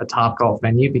use a Topgolf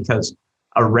venue, because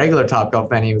a regular Topgolf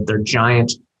venue, they're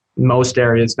giant. Most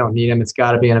areas don't need them. It's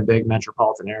got to be in a big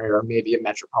metropolitan area, or maybe a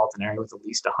metropolitan area with at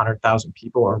least 100,000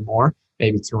 people or more,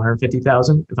 maybe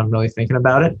 250,000 if I'm really thinking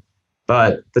about it.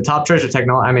 But the Toptracer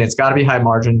technology, it's got to be high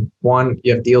margin. One,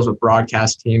 you have deals with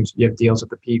broadcast teams. You have deals with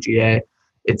the PGA.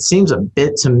 It seems a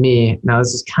bit to me, now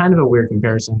this is kind of a weird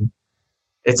comparison,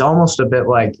 it's almost a bit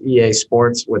like EA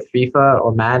Sports with FIFA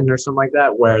or Madden or something like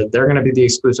that, where they're going to be the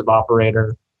exclusive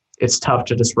operator. It's tough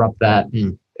to disrupt that.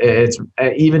 It's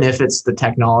even if the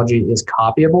technology is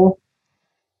copyable,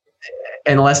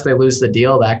 unless they lose the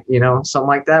deal, that something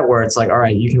like that, where it's like, all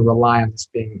right, you can rely on this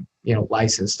being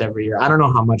licensed every year. I don't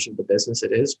know how much of the business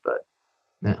it is, but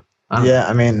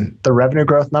the revenue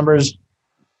growth numbers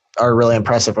are really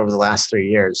impressive over the last 3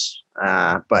 years,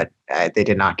 but they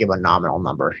did not give a nominal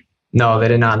number. No, they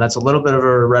did not. That's a little bit of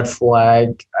a red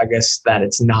flag, I guess, that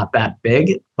it's not that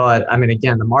big. But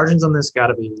again, the margins on this got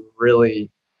to be really,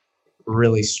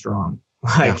 really strong.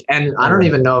 And I don't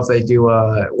even know if they do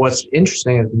what's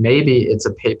interesting is maybe it's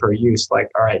a pay-per-use. Like,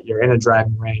 all right, you're in a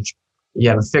driving range, you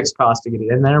have a fixed cost to get it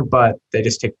in there, but they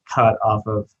just take a cut off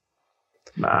of.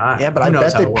 But I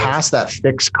bet they pass that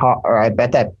fixed cost, or I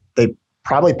bet that they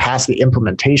probably pass the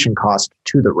implementation cost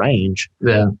to the range.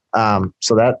 Yeah.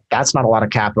 So that's not a lot of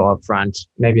capital up front.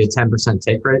 Maybe a 10%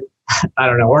 take rate. I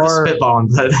don't know. Or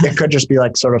spitballing, but it could just be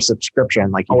like sort of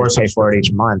subscription, like you just pay for it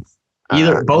each month.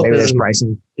 Both business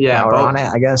pricing power on it,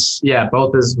 I guess. Yeah,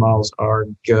 both business models are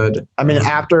good.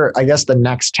 After, I guess, the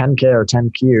next 10K or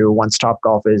 10Q, once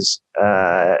Topgolf is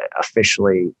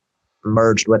officially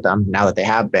merged with them, now that they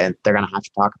have been, they're going to have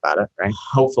to talk about it, right?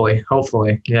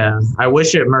 Hopefully. Yeah. I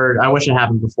wish it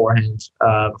happened beforehand,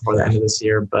 before the end of this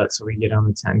year, but so we can get on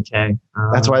the 10K.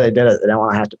 That's why they did it. They don't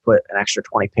want to have to put an extra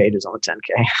 20 pages on the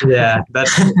 10K. Yeah,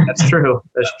 that's true.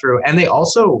 That's true. And they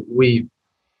also, we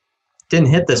didn't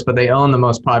hit this, but they own the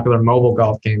most popular mobile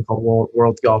golf game called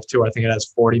World Golf Tour. I think it has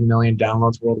 40 million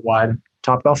downloads worldwide.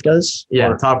 Topgolf does? Yeah,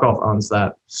 Topgolf owns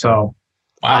that. So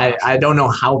Wow. I don't know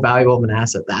how valuable of an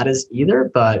asset that is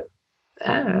either, but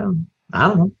I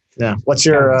don't know. Yeah. What's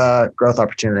your growth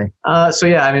opportunity? So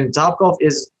yeah, I mean, Topgolf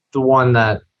is the one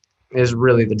that is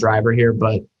really the driver here.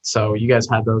 But so you guys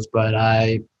have those, but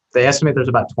they estimate there's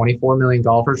about 24 million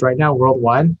golfers right now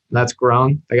worldwide. That's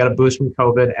grown. They got a boost from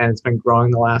COVID, and it's been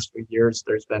growing the last few years.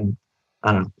 There's been,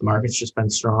 I don't know, the market's just been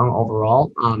strong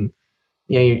overall.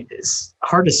 It's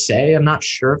hard to say. I'm not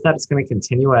sure if that's going to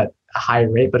continue at a high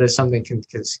rate, but it's something to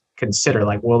consider.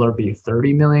 Like, will there be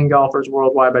 30 million golfers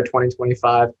worldwide by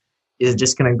 2025? Is it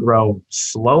just going to grow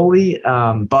slowly?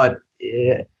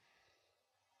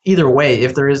 Either way,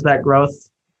 if there is that growth,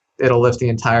 it'll lift the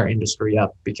entire industry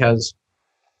up because,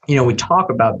 we talk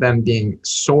about them being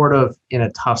sort of in a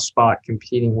tough spot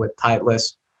competing with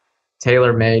Titleist,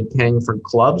 TaylorMade, paying for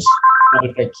clubs. But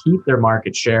if they keep their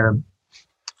market share,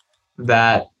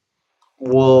 that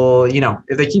will,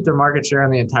 if they keep their market share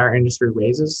and the entire industry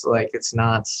raises, like it's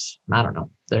not, I don't know,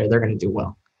 they're going to do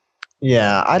well.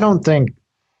 Yeah, I don't think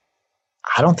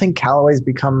Callaway's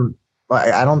become.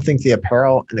 I don't think the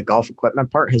apparel and the golf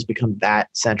equipment part has become that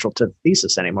central to the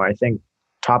thesis anymore. I think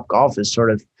Topgolf is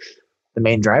sort of the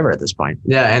main driver at this point.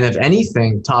 Yeah, and if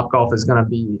anything, Topgolf is going to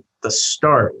be the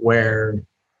start where,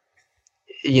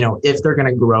 if they're going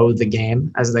to grow the game,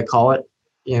 as they call it,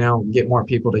 get more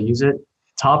people to use it,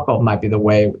 Topgolf might be the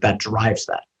way that drives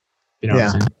that. What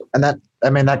I'm saying? And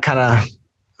that kind of,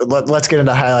 let's get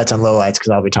into highlights and lowlights because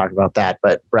I'll be talking about that.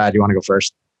 But Brad, you want to go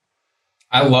first?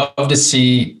 I love to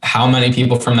see how many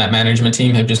people from that management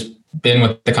team have just been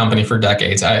with the company for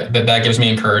decades. That gives me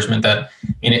encouragement that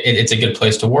it's a good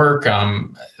place to work.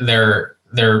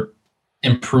 They're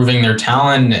improving their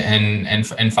talent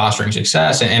and fostering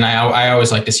success, and I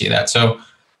always like to see that. So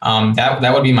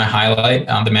that would be my highlight.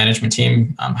 The management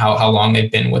team, how long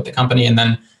they've been with the company, and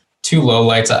then two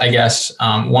lowlights, I guess.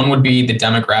 One would be the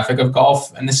demographic of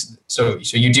golf, and so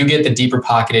you do get the deeper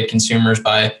pocketed consumers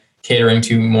by catering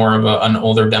to more of an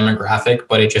older demographic,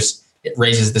 but it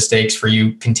raises the stakes for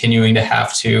you continuing to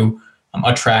have to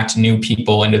attract new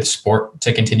people into the sport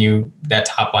to continue that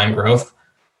top line growth.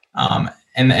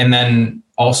 And then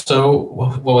also,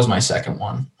 what was my second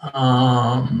one?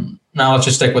 Now let's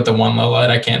just stick with the one low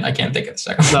light. I can't think of the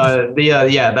second one.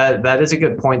 That is a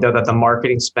good point though, that the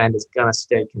marketing spend is going to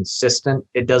stay consistent.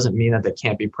 It doesn't mean that they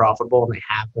can't be profitable, and they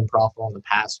have been profitable in the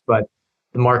past, but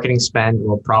the marketing spend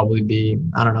will probably be,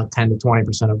 10 to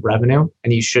 20% of revenue.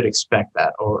 And you should expect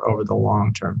that over the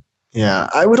long term. Yeah.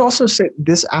 I would also say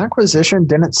this acquisition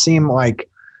didn't seem like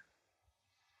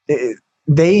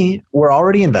they were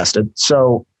already invested.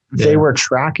 So they were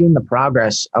tracking the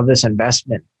progress of this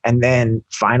investment. And then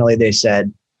finally they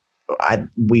said,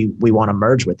 we want to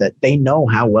merge with it. They know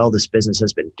how well this business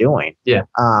has been doing. Yeah.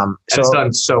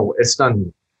 It's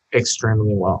done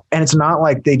extremely well. And it's not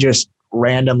like they just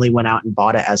randomly went out and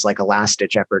bought it as like a last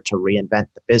ditch effort to reinvent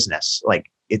the business. Like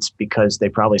it's because they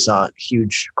probably saw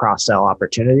huge cross sell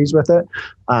opportunities with it.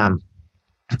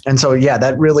 And so,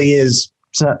 that really is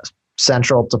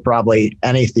central to probably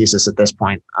any thesis at this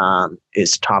point,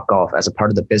 is Topgolf as a part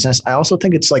of the business. I also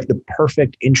think it's like the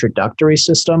perfect introductory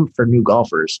system for new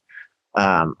golfers.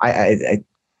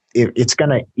 It's going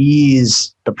to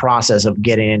ease the process of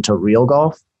getting into real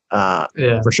golf,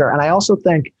 for sure. And I also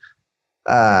think,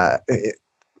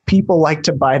 people like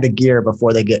to buy the gear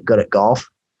before they get good at golf,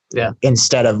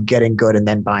 instead of getting good and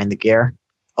then buying the gear.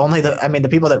 The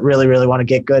people that really, really want to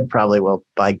get good probably will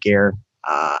buy gear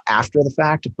after the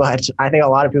fact. But I think a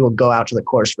lot of people go out to the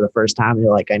course for the first time and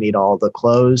they're like, I need all the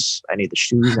clothes, I need the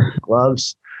shoes and the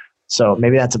gloves. So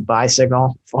maybe that's a buy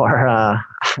signal for,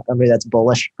 maybe that's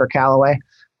bullish for Callaway.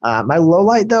 My low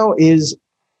light though is,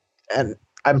 and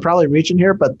I'm probably reaching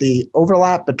here, but the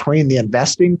overlap between the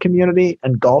investing community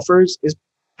and golfers is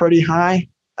pretty high,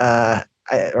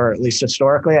 or at least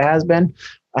historically it has been,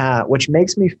 which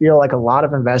makes me feel like a lot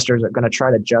of investors are going to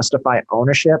try to justify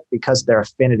ownership because of their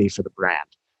affinity for the brand,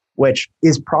 which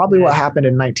is probably what happened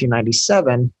in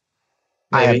 1997.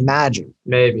 Maybe. I imagine.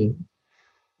 Maybe.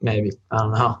 I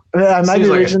don't know. I might be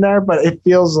reaching there, but it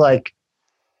feels like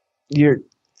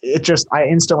I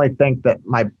instantly think that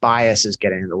my bias is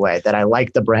getting in the way, that I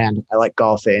like the brand, I like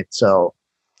golfing, so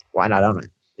why not own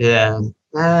it? Yeah.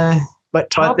 But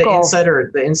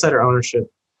the insider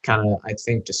ownership kind of, I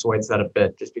think, dissuades that a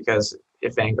bit, just because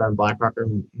if Vanguard and BlackRock are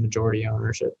majority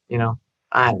ownership,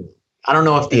 I don't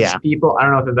know if these people, I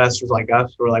don't know if investors like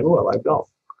us who are like, oh, I like golf.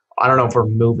 I don't know if we're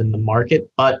moving the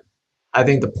market, but I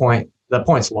think the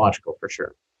point's logical for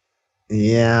sure.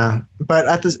 Yeah. But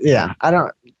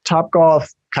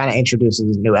Topgolf kind of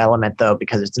introduces a new element though,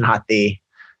 because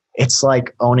it's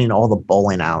like owning all the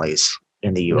bowling alleys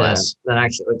in the US. Then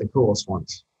actually like the coolest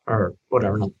ones. or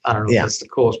whatever. I don't know Yeah. if it's the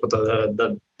coolest, but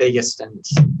the biggest and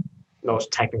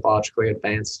most technologically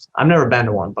advanced. I've never been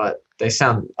to one, but they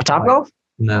sound A Top like, Golf?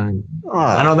 No, Oh,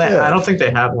 I good. don't think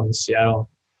they have one in Seattle.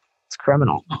 It's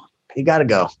criminal. You got to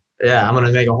go. Yeah, I'm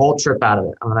gonna make a whole trip out of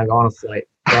it. I'm gonna go on a flight.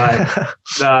 But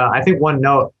I think one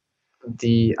note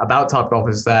about Topgolf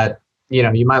is that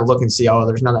you might look and see, oh,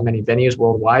 there's not that many venues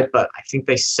worldwide, but I think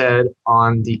they said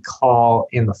on the call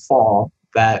in the fall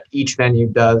that each venue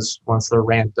does, once they're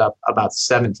ramped up, about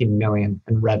 17 million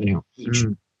in revenue each,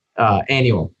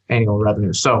 annual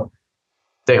revenue. So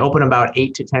they open about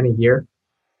 8 to 10 a year,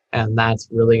 and that's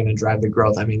really going to drive the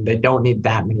growth. I mean, they don't need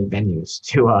that many venues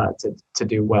to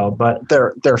do well, but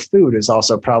their food is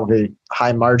also probably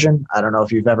high margin. I don't know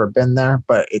if you've ever been there,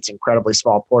 but it's incredibly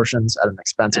small portions at an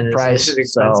expensive price. It's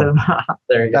expensive. So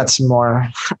there you go. that's more,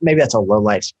 maybe that's a low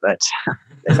light, but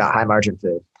they've got high margin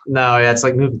food. No, yeah, it's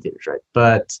like movie theaters, right?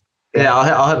 But yeah,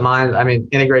 I'll hit mine. I mean,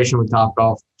 integration with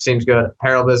Topgolf seems good.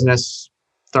 Apparel business,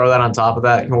 throw that on top of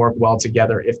that. It can work well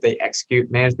together if they execute.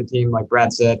 Management team, like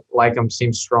Brad said, like them,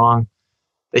 seems strong.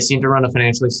 They seem to run a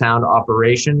financially sound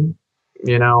operation,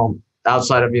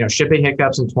 outside of, shipping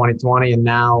hiccups in 2020. And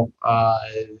now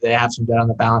they have some debt on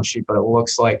the balance sheet, but it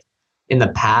looks like in the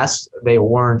past they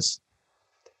weren't.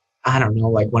 I don't know,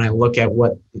 like when I look at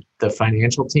what the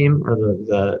financial team or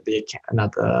the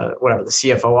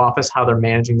CFO office, how they're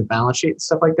managing the balance sheet and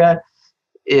stuff like that,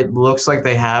 it looks like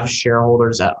they have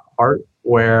shareholders at heart,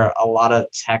 where a lot of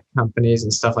tech companies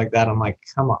and stuff like that, I'm like,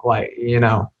 come on, like, you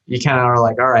kind of are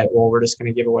like, all right, well, we're just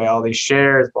going to give away all these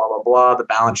shares, blah, blah, blah. The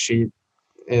balance sheet,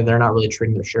 they're not really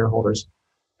treating their shareholders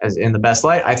as in the best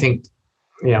light. I think,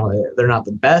 they're not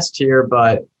the best here,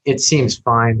 but it seems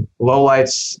fine.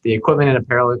 Lowlights, the equipment and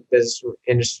apparel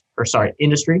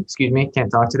industry, excuse me,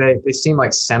 can't talk today. They seem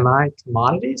like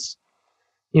semi-commodities.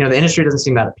 The industry doesn't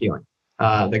seem that appealing.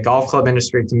 The golf club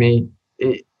industry, to me,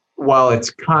 while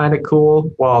it's kind of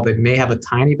cool, while they may have a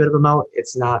tiny bit of a moat,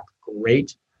 it's not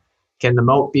great. Can the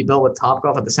moat be built with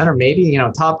Topgolf at the center? Maybe.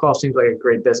 Topgolf seems like a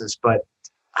great business, but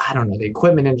I don't know. The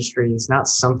equipment industry is not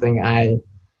something I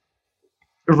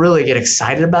really get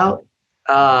excited about.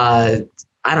 I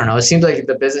don't know. It seems like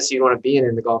the business you want to be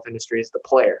in the golf industry is the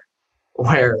player,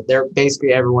 where they're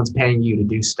basically everyone's paying you to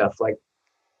do stuff. Like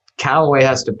Callaway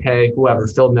has to pay whoever,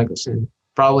 Phil Mickelson,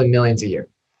 probably millions a year.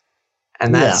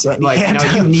 And that's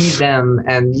you need them,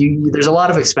 and there's a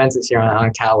lot of expenses here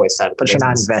on Callaway's side. But you're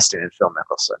not investing in Phil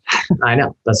Mickelson. I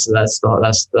know that's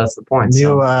the point.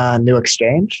 New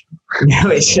exchange?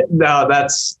 No,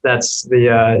 that's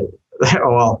the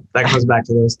well, that comes back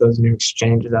to those new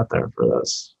exchanges out there for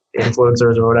those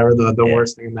influencers or whatever, the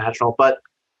worst thing imaginable. But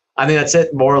I think that's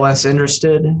it. More or less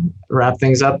interested. Wrap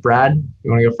things up. Brad,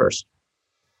 you want to go first?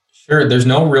 Sure. There's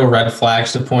no real red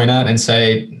flags to point at and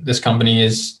say this company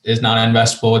is not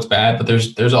investable, it's bad, but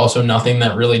there's also nothing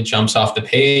that really jumps off the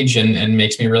page and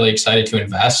makes me really excited to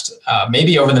invest.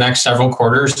 Maybe over the next several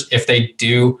quarters, if they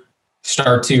do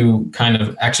start to kind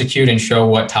of execute and show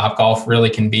what Topgolf really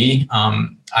can be,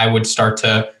 I would start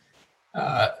to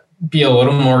be a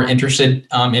little more interested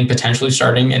in potentially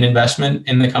starting an investment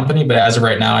in the company. But as of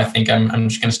right now, I think I'm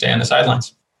just going to stay on the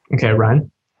sidelines. Okay,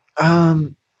 Ryan?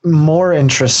 More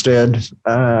interested.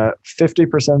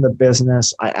 50% of the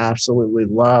business I absolutely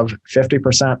love.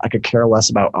 50% I could care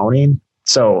less about owning.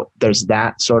 So there's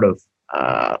that sort of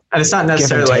and it's not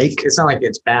necessarily like it's not like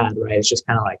it's bad, right? It's just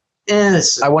kind of like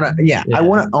I want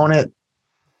to own it.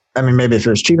 I mean, maybe if it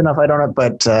was cheap enough, I'd own it,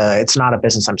 but it's not a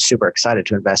business I'm super excited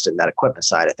to invest in. That equipment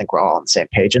side, I think we're all on the same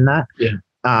page in that.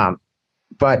 Yeah.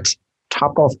 But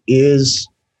Topgolf is.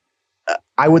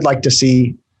 I would like to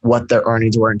see what their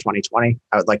earnings were in 2020.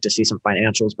 I would like to see some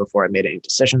financials before I made any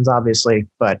decisions, obviously.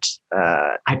 But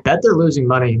I bet they're losing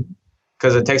money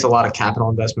because it takes a lot of capital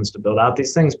investments to build out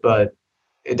these things, but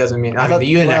it doesn't mean the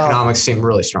unit economics seem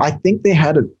really strong. I think they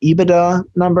had an EBITDA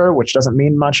number, which doesn't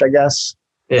mean much, I guess.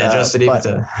 Yeah, adjusted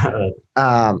EBITDA.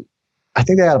 I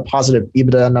think they had a positive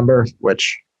EBITDA number,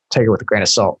 which take it with a grain of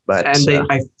salt. But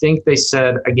I think they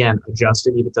said, again,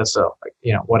 adjusted EBITDA, so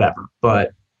whatever.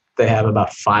 But they have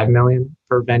about 5 million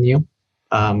per venue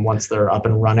once they're up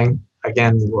and running.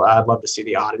 Again, I'd love to see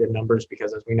the audited numbers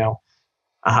because, as we know,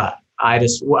 I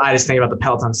just think about the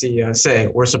Peloton CEO say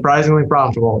we're surprisingly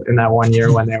profitable in that 1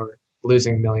 year when they were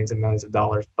losing millions and millions of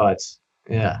dollars. But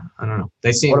yeah, I don't know.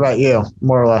 What about you?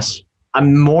 More or less.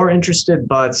 I'm more interested,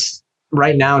 but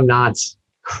right now not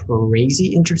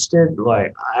crazy interested.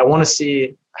 Like I want to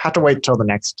see. Have to wait till the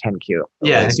next 10Q.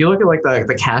 Yeah, if you look at like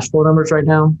the cash flow numbers right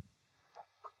now,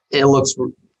 it looks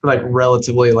like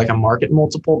relatively like a market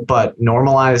multiple, but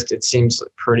normalized, it seems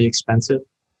pretty expensive.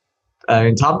 I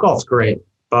mean, Topgolf's great,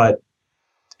 but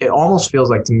it almost feels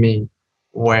like to me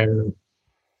where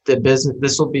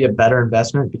this will be a better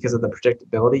investment because of the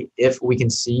predictability if we can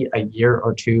see a year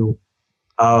or two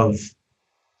of,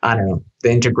 I don't know,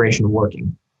 the integration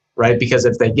working, right? Because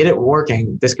if they get it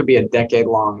working, this could be a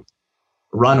decade-long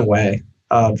runway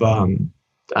of,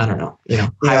 I don't know,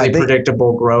 highly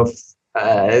predictable growth.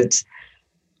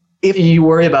 If you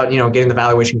worry about, getting the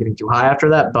valuation getting too high after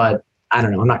that, but I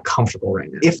don't know, I'm not comfortable right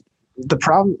now. If the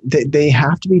problem, they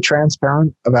have to be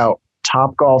transparent about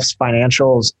Topgolf's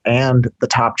financials and the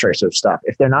Top Tracer stuff.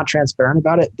 If they're not transparent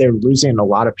about it, they're losing a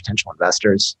lot of potential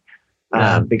investors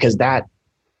because that,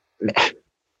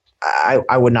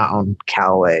 I would not own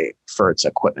Callaway for its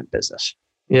equipment business.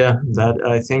 Yeah, that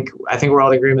I think we're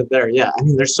all in agreement there. Yeah, I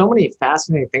mean, there's so many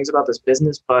fascinating things about this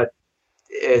business, but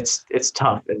it's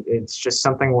tough. It's just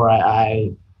something where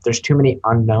there's too many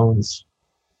unknowns.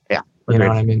 Yeah, you know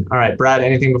what I mean. All right, Brad.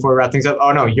 Anything before we wrap things up?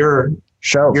 Oh no, you're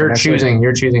choosing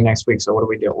next week. So what do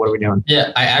we do? What are we doing?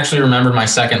 Yeah, I actually remembered my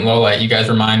second low light. You guys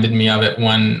reminded me of it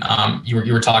when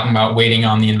you were talking about waiting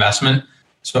on the investment.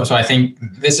 So I think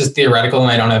this is theoretical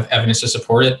and I don't have evidence to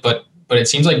support it, but it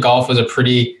seems like golf was a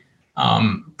pretty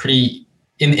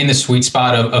in the sweet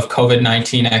spot of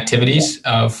COVID-19 activities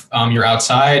of you're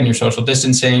outside and you're social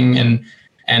distancing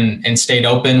and stayed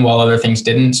open while other things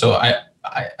didn't. So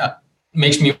I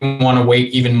makes me want to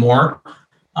wait even more,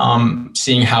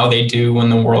 seeing how they do when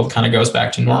the world kind of goes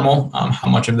back to normal, how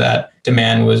much of that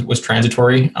demand was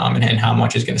transitory and how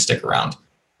much is going to stick around.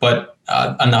 But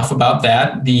enough about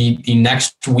that. The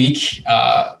next week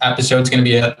episode is going to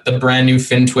be the brand new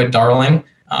FinTwit darling,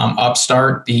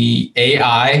 Upstart, the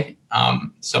AI,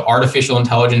 so artificial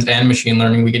intelligence and machine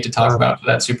learning we get to talk about. So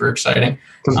that's super exciting.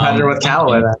 Competitor with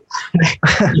Callaway then.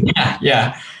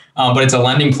 Yeah. But it's a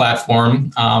lending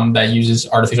platform that uses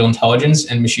artificial intelligence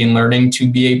and machine learning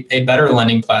to be a better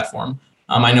lending platform.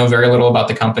 I know very little about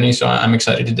the company, so I'm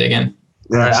excited to dig in.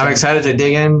 Right, I'm excited to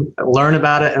dig in, learn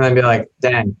about it, and then be like,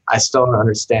 "Dang, I still don't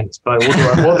understand this." But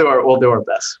we'll do our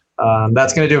best.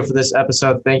 That's going to do it for this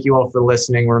episode. Thank you all for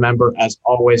listening. Remember, as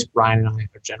always, Brian and I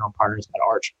are general partners at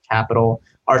Arch Capital.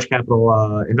 Arch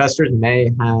Capital investors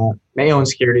may own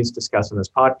securities discussed in this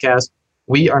podcast.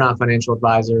 We are not financial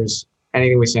advisors.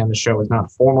 Anything we say on the show is not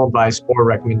formal advice or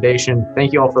recommendation.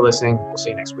 Thank you all for listening. We'll see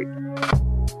you next week.